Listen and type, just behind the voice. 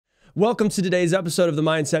Welcome to today's episode of the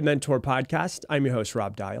Mindset Mentor Podcast. I'm your host,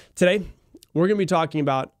 Rob Dial. Today, we're going to be talking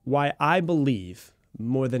about why I believe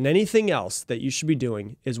more than anything else that you should be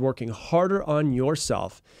doing is working harder on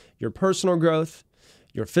yourself, your personal growth,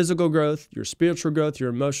 your physical growth, your spiritual growth, your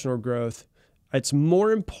emotional growth. It's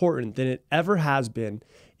more important than it ever has been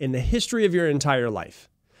in the history of your entire life.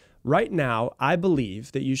 Right now, I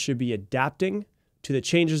believe that you should be adapting to the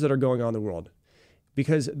changes that are going on in the world,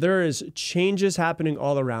 because there is changes happening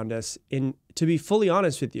all around us. And to be fully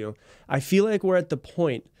honest with you, I feel like we're at the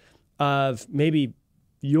point of maybe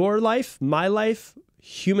your life, my life,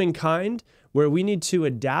 humankind, where we need to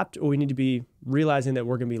adapt, or we need to be realizing that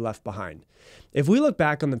we're going to be left behind. If we look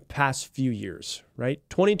back on the past few years, right?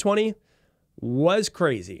 2020 was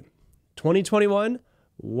crazy. 2021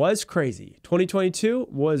 was crazy. 2022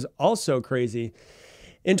 was also crazy.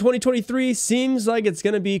 And 2023 seems like it's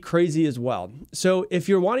going to be crazy as well. So if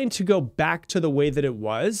you're wanting to go back to the way that it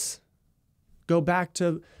was, go back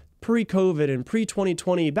to pre-COVID and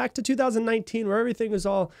pre-2020, back to 2019 where everything was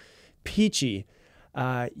all peachy,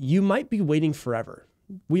 you might be waiting forever.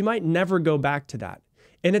 We might never go back to that.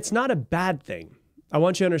 And it's not a bad thing. I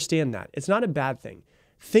want you to understand that. It's not a bad thing.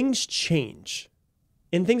 Things change,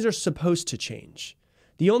 and things are supposed to change.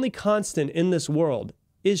 The only constant in this world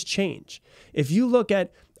is change. If you look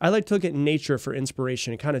at, I like to look at nature for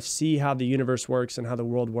inspiration and kind of see how the universe works and how the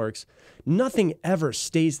world works. Nothing ever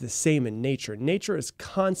stays the same in nature. Nature is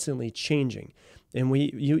constantly changing. And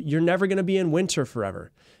you're never going to be in winter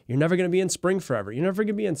forever. You're never going to be in spring forever. You're never going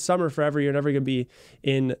to be in summer forever. You're never going to be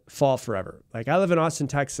in fall forever. Like, I live in Austin,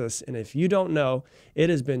 Texas, and if you don't know,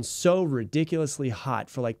 it has been so ridiculously hot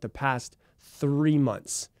for like the past 3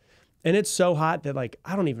 months. And it's so hot that like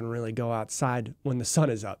I don't even really go outside when the sun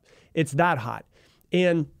is up. It's that hot.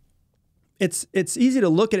 And it's easy to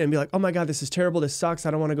look at it and be like, oh my God, this is terrible. This sucks.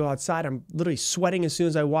 I don't want to go outside. I'm literally sweating as soon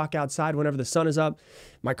as I walk outside whenever the sun is up.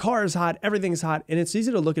 My car is hot. Everything's hot. And it's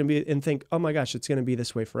easy to look and think, oh my gosh, it's going to be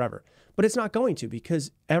this way forever. But it's not going to, because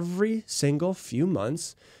every single few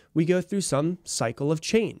months, we go through some cycle of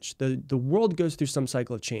change. The world goes through some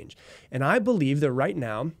cycle of change. And I believe that right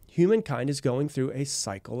now, humankind is going through a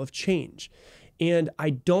cycle of change. And I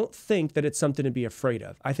don't think that it's something to be afraid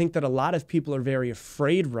of. I think that a lot of people are very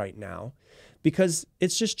afraid right now because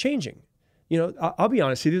it's just changing. You know, I'll be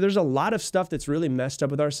honest with you, there's a lot of stuff that's really messed up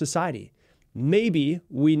with our society. Maybe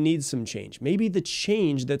we need some change. Maybe the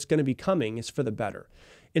change that's going to be coming is for the better.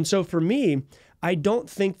 And so for me, I don't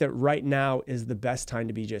think that right now is the best time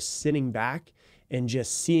to be just sitting back and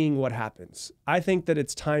just seeing what happens. I think that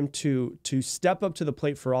it's time to step up to the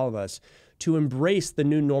plate for all of us, to embrace the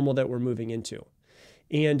new normal that we're moving into,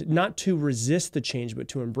 and not to resist the change, but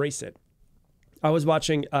to embrace it. I was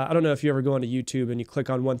watching, I don't know if you ever go onto YouTube and you click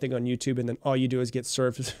on one thing on YouTube and then all you do is get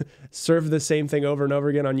served the same thing over and over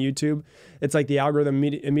again on YouTube. It's like the algorithm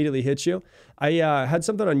immediately hits you. I had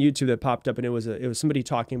something on YouTube that popped up, and it was somebody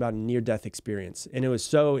talking about a near-death experience, and it was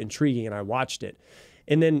so intriguing, and I watched it.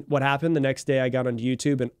 And then what happened, the next day I got onto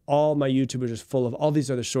YouTube, and all my YouTube was just full of all these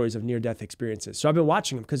other stories of near-death experiences. So I've been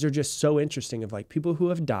watching them because they're just so interesting, of like people who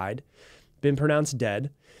have died, been pronounced dead,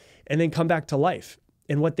 and then come back to life,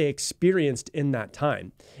 and what they experienced in that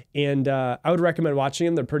time. And I would recommend watching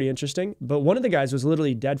them. They're pretty interesting. But one of the guys was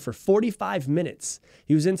literally dead for 45 minutes.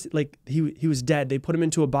 He was he was dead. They put him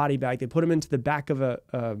into a body bag. They put him into the back of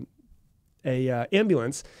a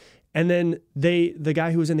ambulance. And then the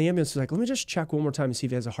guy who was in the ambulance was like, let me just check one more time and see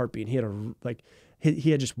if he has a heartbeat. And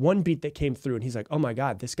he had just one beat that came through, and he's like, oh my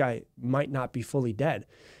God, this guy might not be fully dead.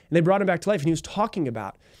 And they brought him back to life, and he was talking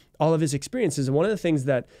about all of his experiences. And one of the things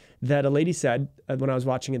that a lady said when I was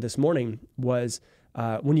watching it this morning was,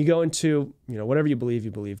 when you go into, whatever you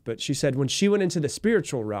believe, but she said when she went into the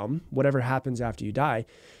spiritual realm, whatever happens after you die,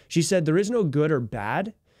 she said there is no good or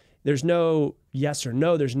bad. There's no yes or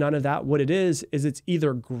no. There's none of that. What it is it's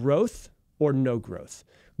either growth or no growth.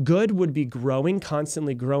 Good would be growing,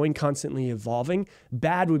 constantly evolving.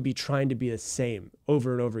 Bad would be trying to be the same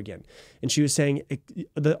over and over again. And she was saying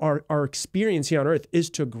our experience here on earth is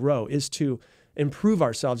to grow, is to improve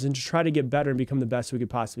ourselves and to try to get better and become the best we could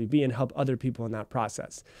possibly be and help other people in that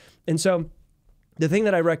process. And so the thing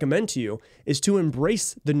that I recommend to you is to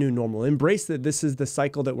embrace the new normal, embrace that this is the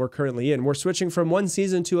cycle that we're currently in. We're switching from one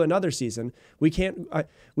season to another season. We can't go,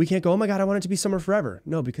 oh my God, I want it to be summer forever.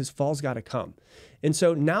 No, because fall's got to come. And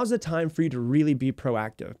so now's the time for you to really be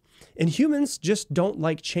proactive. And humans just don't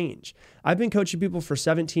like change. I've been coaching people for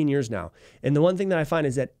 17 years now. And the one thing that I find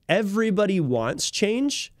is that everybody wants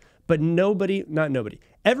change, but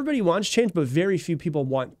everybody wants change, but very few people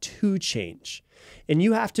want to change. And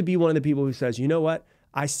you have to be one of the people who says, you know what?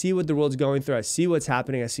 I see what the world's going through. I see what's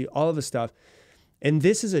happening. I see all of the stuff. And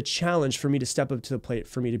this is a challenge for me to step up to the plate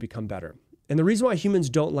for me to become better. And the reason why humans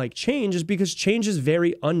don't like change is because change is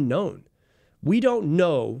very unknown. We don't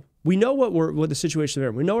know. We know what the situation is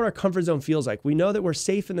in. We know what our comfort zone feels like. We know that we're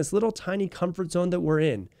safe in this little tiny comfort zone that we're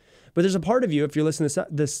in. But there's a part of you, if you're listening to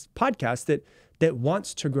this podcast, that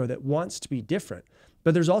wants to grow, that wants to be different.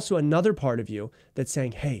 But there's also another part of you that's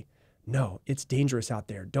saying, hey, no, it's dangerous out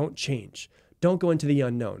there. Don't change. Don't go into the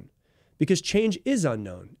unknown. Because change is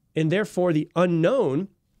unknown. And therefore, the unknown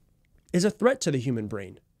is a threat to the human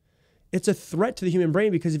brain. It's a threat to the human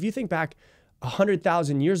brain because if you think back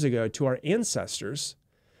 100,000 years ago to our ancestors,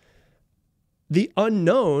 the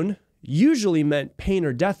unknown usually meant pain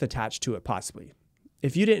or death attached to it, possibly.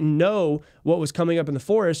 If you didn't know what was coming up in the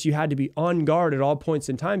forest, you had to be on guard at all points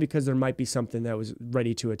in time because there might be something that was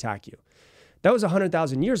ready to attack you. That was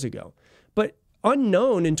 100,000 years ago. But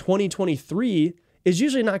unknown in 2023 is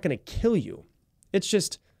usually not going to kill you. It's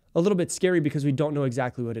just a little bit scary because we don't know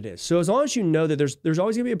exactly what it is. So as long as you know that there's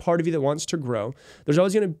always going to be a part of you that wants to grow, there's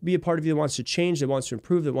always going to be a part of you that wants to change, that wants to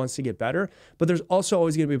improve, that wants to get better, but there's also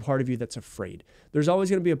always going to be a part of you that's afraid. There's always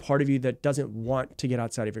going to be a part of you that doesn't want to get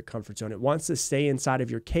outside of your comfort zone. It wants to stay inside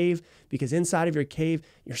of your cave because inside of your cave,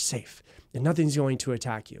 you're safe and nothing's going to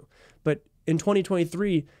attack you. But in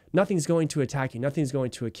 2023, nothing's going to attack you. Nothing's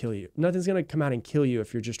going to kill you. Nothing's going to come out and kill you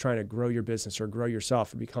if you're just trying to grow your business or grow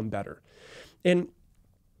yourself or become better. And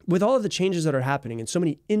with all of the changes that are happening and so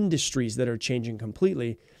many industries that are changing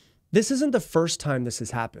completely, this isn't the first time this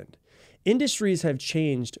has happened. Industries have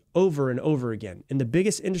changed over and over again. And the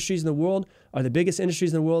biggest industries in the world are the biggest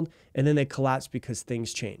industries in the world, and then they collapse because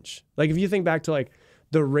things change. Like if you think back to like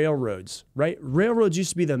the railroads, right? Railroads used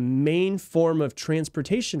to be the main form of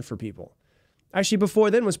transportation for people. Actually, before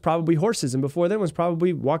then was probably horses, and before then was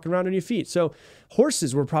probably walking around on your feet. So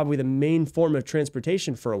horses were probably the main form of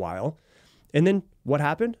transportation for a while. And then what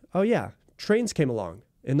happened? Oh yeah, trains came along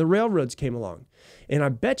and the railroads came along. And I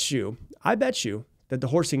bet you that the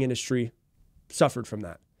horsing industry suffered from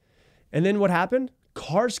that. And then what happened?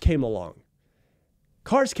 Cars came along.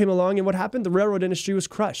 And what happened? The railroad industry was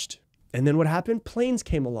crushed. And then what happened? Planes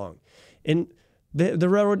came along. And the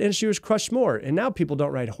railroad industry was crushed more. And now people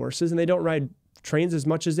don't ride horses and they don't ride trains as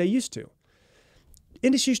much as they used to.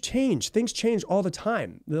 Industries change. Things change all the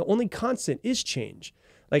time. The only constant is change.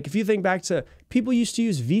 Like if you think back to people used to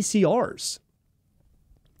use VCRs.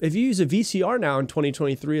 If you use a VCR now in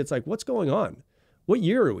 2023, it's like, what's going on? What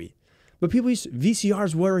year are we? But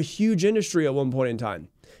VCRs were a huge industry at one point in time.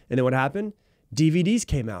 And then what happened? DVDs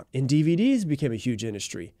came out and DVDs became a huge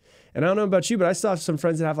industry. And I don't know about you, but I still have some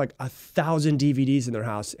friends that have like 1,000 DVDs in their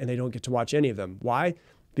house and they don't get to watch any of them. Why?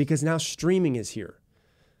 Because now streaming is here.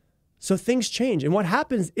 So things change. And what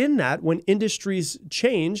happens in that when industries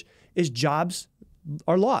change is jobs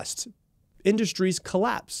are lost. Industries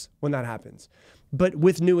collapse when that happens. But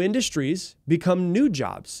with new industries become new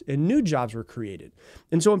jobs and new jobs were created.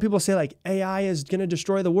 And so when people say like AI is going to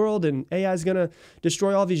destroy the world and AI is going to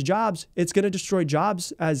destroy all these jobs, it's going to destroy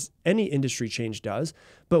jobs as any industry change does.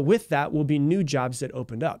 But with that will be new jobs that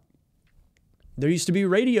opened up. There used to be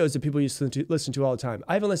radios that people used to listen to all the time.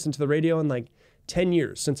 I haven't listened to the radio in like 10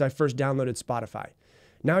 years since I first downloaded Spotify.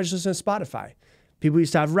 Now I just listen to Spotify. People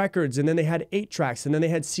used to have records and then they had 8 tracks and then they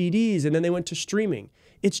had CDs and then they went to streaming.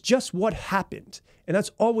 It's just what happened. And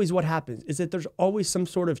that's always what happens, is that there's always some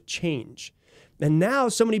sort of change. And now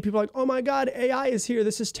so many people are like, oh my God, AI is here.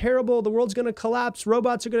 This is terrible. The world's going to collapse.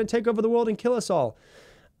 Robots are going to take over the world and kill us all.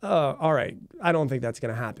 All right. I don't think that's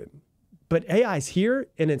going to happen. But AI is here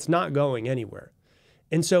and it's not going anywhere.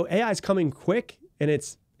 And so AI is coming quick and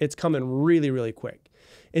it's coming really, really quick.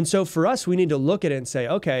 And so for us, we need to look at it and say,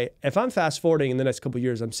 okay, if I'm fast forwarding in the next couple of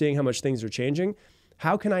years, I'm seeing how much things are changing.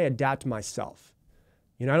 How can I adapt myself?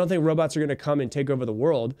 You know, I don't think robots are going to come and take over the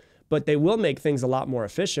world, but they will make things a lot more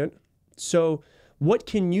efficient. So what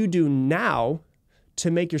can you do now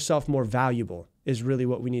to make yourself more valuable is really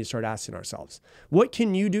what we need to start asking ourselves. What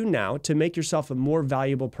can you do now to make yourself a more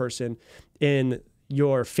valuable person in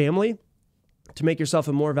your family, to make yourself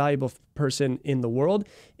a more valuable person in the world,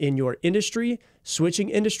 in your industry, switching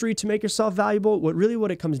industry to make yourself valuable?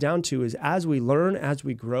 What it comes down to is as we learn, as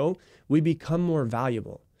we grow, we become more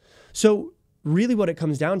valuable. So really what it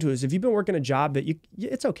comes down to is if you've been working a job that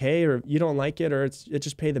it's okay or you don't like it or it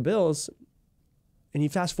just pay the bills, and you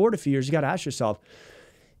fast forward a few years, you got to ask yourself,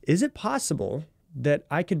 is it possible that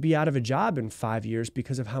I could be out of a job in 5 years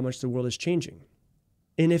because of how much the world is changing?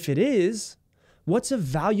 And if it is, what's a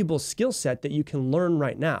valuable skill set that you can learn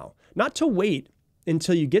right now? Not to wait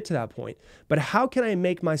until you get to that point, but how can I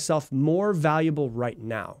make myself more valuable right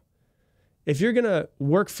now? If you're going to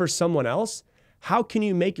work for someone else, how can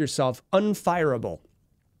you make yourself unfireable?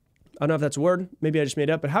 I don't know if that's a word, maybe I just made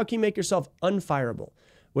it up, but how can you make yourself unfireable?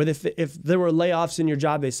 Where if there were layoffs in your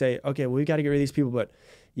job, they say, okay, well, we got to get rid of these people, but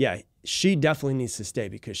yeah, she definitely needs to stay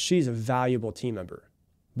because she's a valuable team member.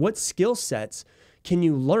 What skill sets can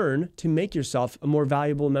you learn to make yourself a more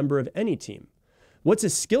valuable member of any team? What's a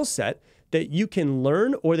skill set that you can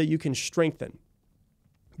learn or that you can strengthen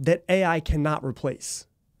that AI cannot replace?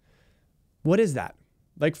 What is that?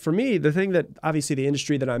 Like for me, the thing that obviously the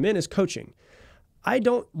industry that I'm in is coaching. I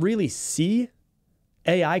don't really see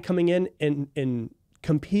AI coming in and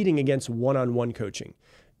competing against one-on-one coaching.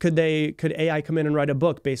 Could AI come in and write a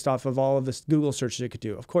book based off of all of the Google searches it could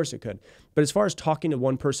do? Of course it could. But as far as talking to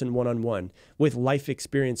one person one-on-one with life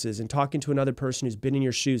experiences and talking to another person who's been in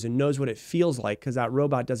your shoes and knows what it feels like, because that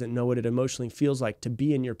robot doesn't know what it emotionally feels like to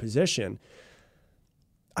be in your position,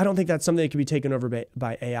 I don't think that's something that can be taken over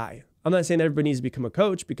by AI. I'm not saying everybody needs to become a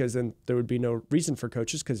coach because then there would be no reason for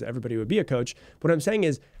coaches because everybody would be a coach. What I'm saying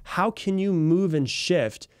is, how can you move and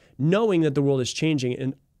shift knowing that the world is changing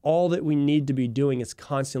and all that we need to be doing is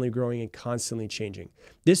constantly growing and constantly changing?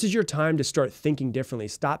 This is your time to start thinking differently.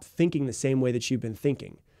 Stop thinking the same way that you've been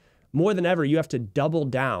thinking. More than ever, you have to double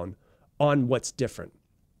down on what's different.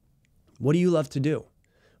 What do you love to do?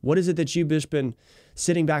 What is it that you've just been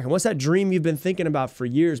sitting back and what's that dream you've been thinking about for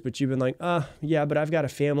years, but you've been like, yeah, but I've got a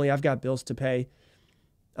family, I've got bills to pay.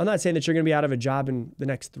 I'm not saying that you're going to be out of a job in the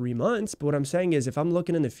next 3 months, but what I'm saying is if I'm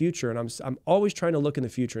looking in the future, and I'm always trying to look in the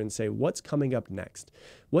future and say, what's coming up next?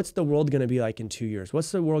 What's the world going to be like in 2 years?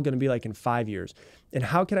 What's the world going to be like in 5 years? And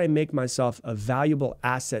how can I make myself a valuable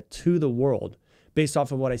asset to the world based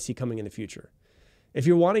off of what I see coming in the future? If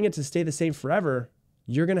you're wanting it to stay the same forever,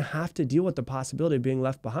 you're going to have to deal with the possibility of being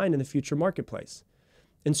left behind in the future marketplace.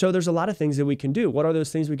 And so there's a lot of things that we can do. What are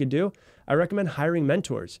those things we could do? I recommend hiring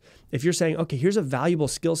mentors. If you're saying, okay, here's a valuable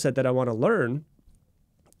skill set that I want to learn,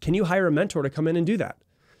 can you hire a mentor to come in and do that?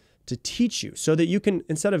 To teach you so that you can,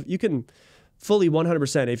 you can fully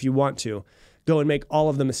 100%, if you want to, go and make all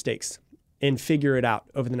of the mistakes and figure it out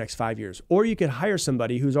over the next 5 years. Or you could hire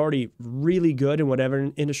somebody who's already really good in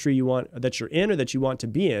whatever industry you want, that you're in or that you want to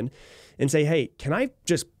be in, and say, hey, can I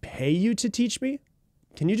just pay you to teach me?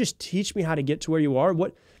 Can you just teach me how to get to where you are?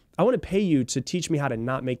 I want to pay you to teach me how to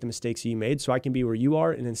not make the mistakes you made so I can be where you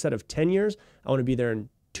are. And instead of 10 years, I want to be there in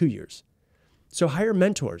 2 years. So hire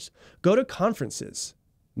mentors, go to conferences,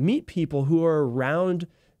 meet people who are around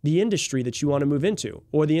the industry that you want to move into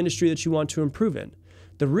or the industry that you want to improve in.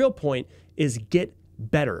 The real point is get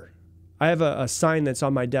better. I have a sign that's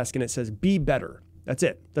on my desk and it says, be better. That's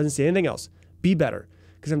it. Doesn't say anything else. Be better.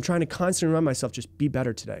 Because I'm trying to constantly remind myself, just be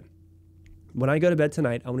better today. When I go to bed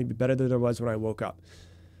tonight, I want to be better than I was when I woke up.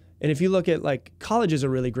 And if you look at college is a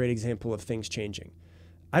really great example of things changing.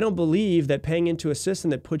 I don't believe that paying into a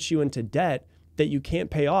system that puts you into debt that you can't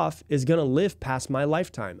pay off is going to live past my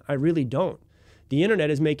lifetime. I really don't. The internet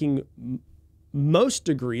is making most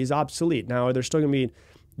degrees obsolete. Now, there's still going to be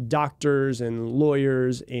doctors and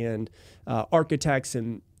lawyers and architects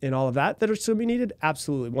and all of that are still be needed.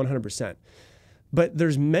 Absolutely, 100%. But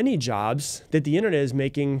there's many jobs that the internet is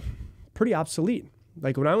making pretty obsolete.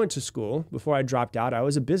 Like when I went to school, before I dropped out, I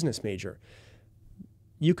was a business major.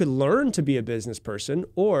 You could learn to be a business person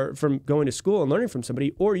or from going to school and learning from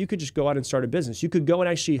somebody, or you could just go out and start a business. You could go and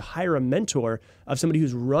actually hire a mentor of somebody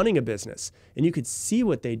who's running a business and you could see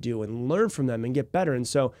what they do and learn from them and get better. And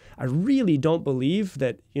so I really don't believe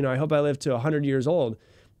that, I hope I live to 100 years old,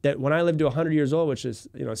 that when I live to 100 years old, which is,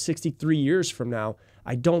 63 years from now,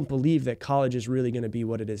 I don't believe that college is really going to be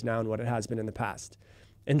what it is now and what it has been in the past.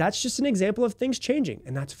 And that's just an example of things changing,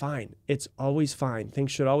 and that's fine. It's always fine.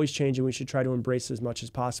 Things should always change, and we should try to embrace as much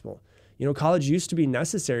as possible. College used to be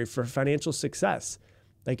necessary for financial success.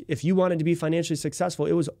 Like if you wanted to be financially successful,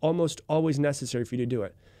 it was almost always necessary for you to do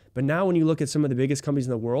it. But now when you look at some of the biggest companies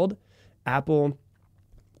in the world, Apple,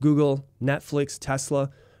 Google, Netflix,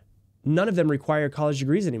 Tesla, none of them require college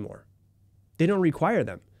degrees anymore. They don't require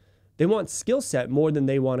them. They want skill set more than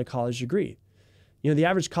they want a college degree. The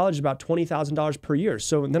average college is about $20,000 per year.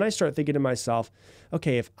 So then I start thinking to myself,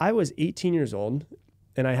 okay, if I was 18 years old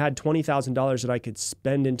and I had $20,000 that I could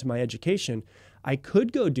spend into my education, I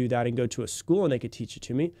could go do that and go to a school and they could teach it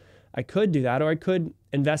to me. I could do that, or I could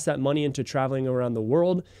invest that money into traveling around the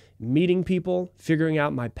world, meeting people, figuring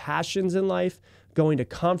out my passions in life, going to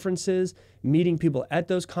conferences, meeting people at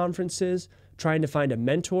those conferences, trying to find a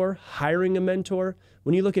mentor, hiring a mentor.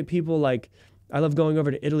 When you look at people like, I love going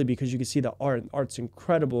over to Italy because you can see the art. Art's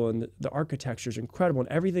incredible and the architecture is incredible and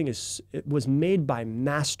everything it was made by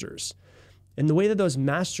masters. And the way that those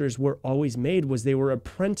masters were always made was they were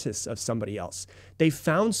apprentice of somebody else. They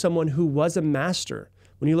found someone who was a master.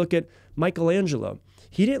 When you look at Michelangelo,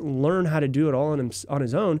 he didn't learn how to do it all on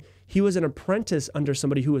his own. He was an apprentice under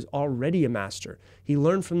somebody who was already a master. He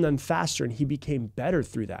learned from them faster and he became better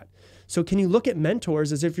through that. So can you look at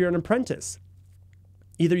mentors as if you're an apprentice?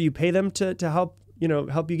 Either you pay them to help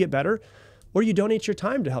you get better, or you donate your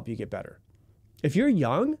time to help you get better. If you're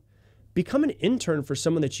young, become an intern for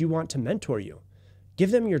someone that you want to mentor you.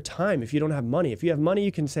 Give them your time if you don't have money. If you have money,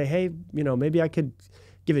 you can say, hey, maybe I could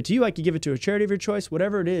give it to you. I could give it to a charity of your choice,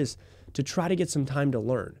 whatever it is, to try to get some time to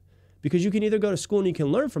learn. Because you can either go to school and you can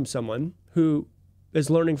learn from someone who is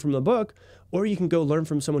learning from the book, or you can go learn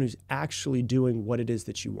from someone who's actually doing what it is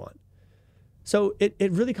that you want. So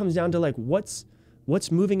it really comes down to like what's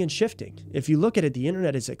moving and shifting. If you look at it, the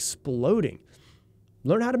internet is exploding.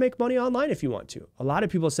 Learn how to make money online if you want to. A lot of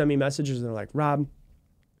people send me messages and they're like, Rob,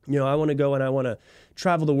 I want to go and I want to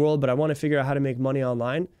travel the world, but I want to figure out how to make money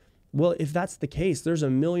online. Well, if that's the case, there's a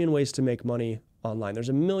million ways to make money online. There's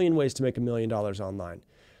a million ways to make $1 million online.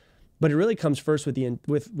 But it really comes first with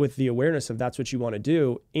the awareness of that's what you want to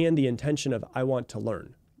do and the intention of I want to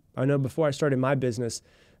learn. I know before I started my business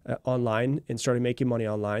online and started making money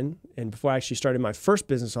online, and before I actually started my first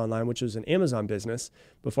business online, which was an Amazon business,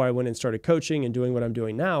 before I went and started coaching and doing what I'm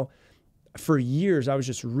doing now, for years I was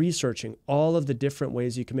just researching all of the different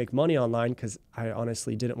ways you can make money online because I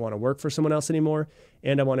honestly didn't want to work for someone else anymore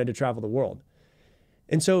and I wanted to travel the world.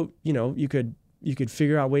 And so, you could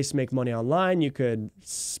figure out ways to make money online. You could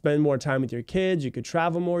spend more time with your kids. You could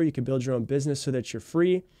travel more. You could build your own business so that you're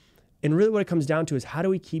free. And really what it comes down to is how do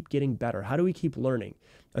we keep getting better? How do we keep learning?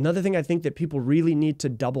 Another thing I think that people really need to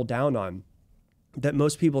double down on that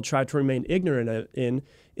most people try to remain ignorant in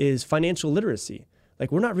is financial literacy.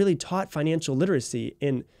 Like we're not really taught financial literacy,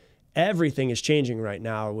 and everything is changing right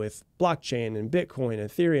now with blockchain and Bitcoin and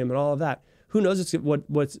Ethereum and all of that. Who knows what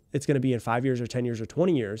it's going to be in 5 years or 10 years or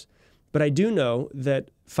 20 years. But I do know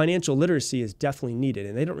that financial literacy is definitely needed,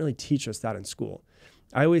 and they don't really teach us that in school.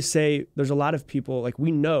 I always say there's a lot of people, like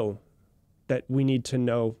we know that we need to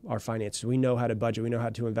know our finances. We know how to budget. We know how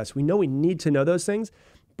to invest. We know we need to know those things,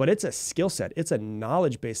 but it's a skill set. It's a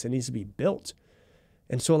knowledge base that needs to be built.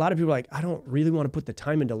 And so a lot of people are like, I don't really want to put the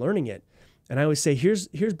time into learning it. And I always say, here's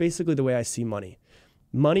basically the way I see money.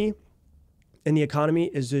 Money in the economy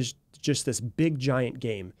is just this big, giant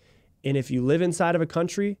game. And if you live inside of a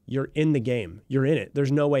country, you're in the game. You're in it.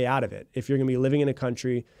 There's no way out of it. If you're going to be living in a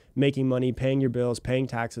country, making money, paying your bills, paying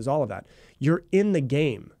taxes, all of that, you're in the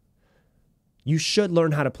game. You should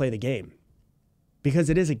learn how to play the game because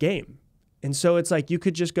it is a game. And so it's like you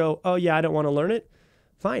could just go, oh yeah, I don't want to learn it.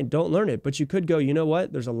 Fine, don't learn it. But you could go, you know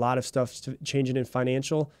what? There's a lot of stuff changing in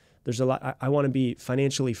financial. There's a lot. I want to be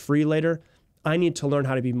financially free later. I need to learn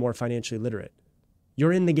how to be more financially literate.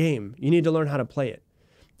 You're in the game. You need to learn how to play it.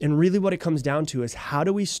 And really what it comes down to is how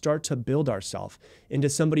do we start to build ourselves into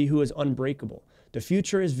somebody who is unbreakable? The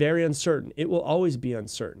future is very uncertain. It will always be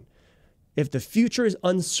uncertain. If the future is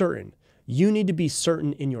uncertain, you need to be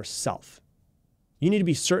certain in yourself. You need to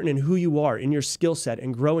be certain in who you are, in your skill set,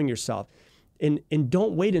 and growing yourself. And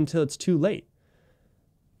don't wait until it's too late.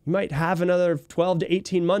 You might have another 12 to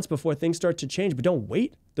 18 months before things start to change, but don't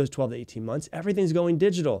wait those 12 to 18 months. Everything's going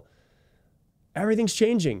digital. Everything's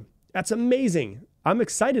changing. That's amazing. I'm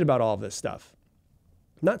excited about all of this stuff.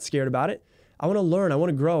 I'm not scared about it. I want to learn. I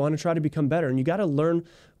want to grow. I want to try to become better. And you got to learn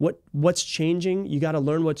what's changing. You got to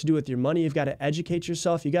learn what to do with your money. You've got to educate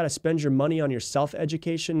yourself. You got to spend your money on your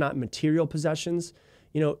self-education, not material possessions.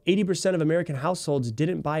 80% of American households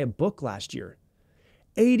didn't buy a book last year.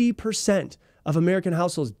 80% of American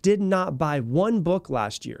households did not buy one book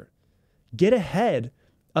last year. Get ahead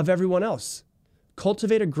of everyone else.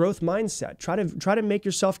 Cultivate a growth mindset. Try to make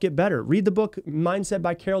yourself get better. Read the book Mindset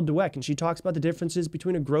by Carol Dweck, and she talks about the differences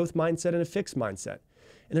between a growth mindset and a fixed mindset.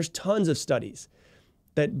 And there's tons of studies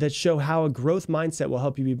that show how a growth mindset will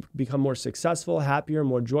help you become more successful, happier,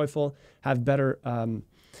 more joyful, have better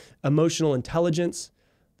emotional intelligence.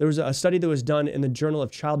 There was a study that was done in the Journal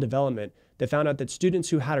of Child Development that found out that students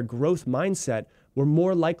who had a growth mindset were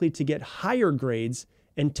more likely to get higher grades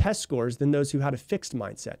and test scores than those who had a fixed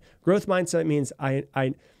mindset. Growth mindset means I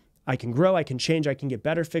can grow, I can change, I can get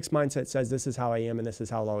better. Fixed mindset says this is how I am and this is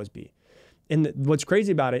how I'll always be. And what's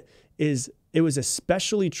crazy about it is it was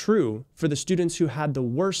especially true for the students who had the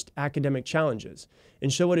worst academic challenges.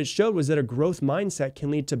 And so what it showed was that a growth mindset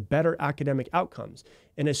can lead to better academic outcomes.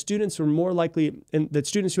 And as students were more likely, and that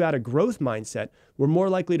students who had a growth mindset were more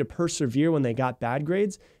likely to persevere when they got bad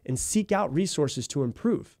grades and seek out resources to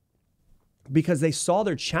improve, because they saw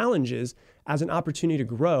their challenges as an opportunity to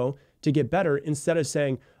grow, to get better, instead of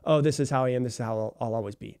saying, oh, this is how I am, this is how I'll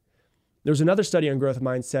always be. There was another study on growth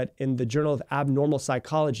mindset in the Journal of Abnormal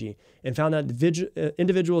Psychology and found that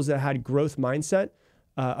individuals that had growth mindset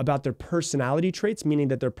about their personality traits, meaning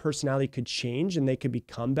that their personality could change and they could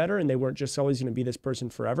become better and they weren't just always going to be this person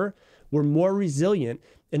forever, were more resilient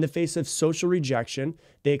in the face of social rejection.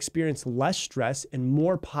 They experienced less stress and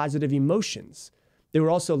more positive emotions. They were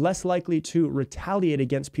also less likely to retaliate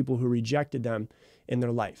against people who rejected them in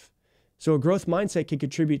their life. So a growth mindset can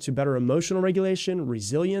contribute to better emotional regulation,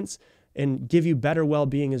 resilience, and give you better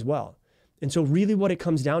well-being as well. And so really what it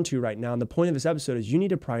comes down to right now, and the point of this episode is you need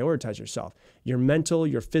to prioritize yourself. Your mental,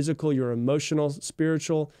 your physical, your emotional,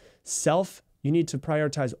 spiritual self, you need to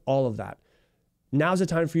prioritize all of that. Now's the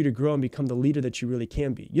time for you to grow and become the leader that you really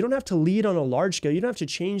can be. You don't have to lead on a large scale. You don't have to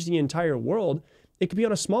change the entire world. It could be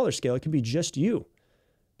on a smaller scale. It could be just you.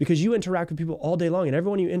 Because you interact with people all day long, and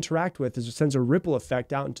everyone you interact with sends a ripple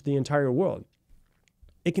effect out into the entire world.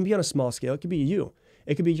 It can be on a small scale. It could be you.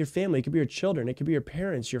 It could be your family. It could be your children. It could be your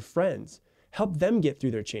parents, your friends. Help them get through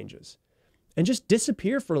their changes. And just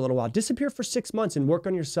disappear for a little while. Disappear for 6 months and work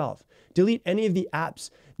on yourself. Delete any of the apps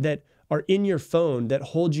that are in your phone that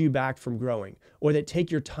hold you back from growing or that take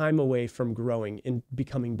your time away from growing and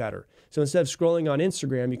becoming better. So instead of scrolling on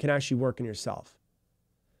Instagram, you can actually work on yourself.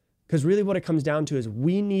 Because really what it comes down to is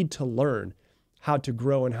we need to learn how to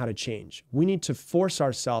grow and how to change. We need to force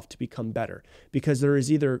ourselves to become better because there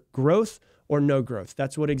is either growth or no growth.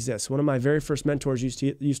 That's what exists. One of my very first mentors used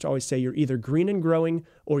to always say, you're either green and growing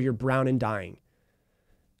or you're brown and dying.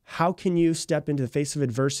 How can you step into the face of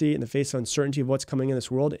adversity, in the face of uncertainty of what's coming in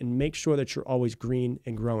this world, and make sure that you're always green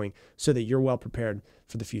and growing so that you're well prepared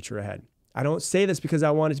for the future ahead? I don't say this because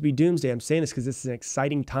I want it to be doomsday. I'm saying this because this is an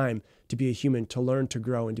exciting time to be a human, to learn, to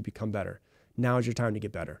grow, and to become better. Now is your time to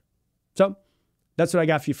get better. So that's what I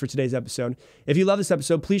got for you for today's episode. If you love this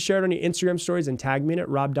episode, please share it on your Instagram stories and tag me in it,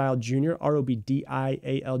 Rob Dial Jr.,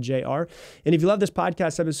 ROBDIALJR. And if you love this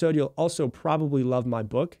podcast episode, you'll also probably love my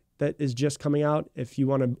book that is just coming out. If you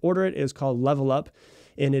want to order it, it's called Level Up.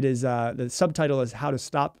 And it is the subtitle is how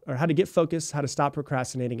to get focused, how to stop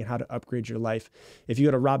procrastinating, and how to upgrade your life. If you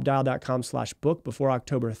go to robdial.com/book before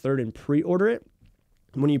October 3rd and pre-order it,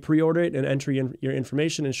 when you pre-order it and enter your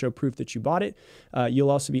information and show proof that you bought it, you'll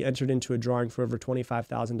also be entered into a drawing for over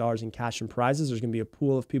 $25,000 in cash and prizes. There's going to be a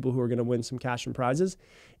pool of people who are going to win some cash and prizes.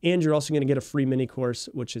 And you're also going to get a free mini course,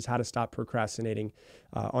 which is how to stop procrastinating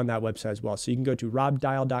on that website as well. So you can go to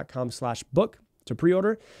robdial.com/book to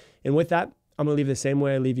pre-order. And with that, I'm going to leave it the same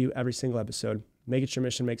way I leave you every single episode. Make it your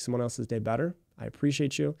mission to make someone else's day better. I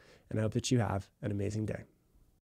appreciate you, and I hope that you have an amazing day.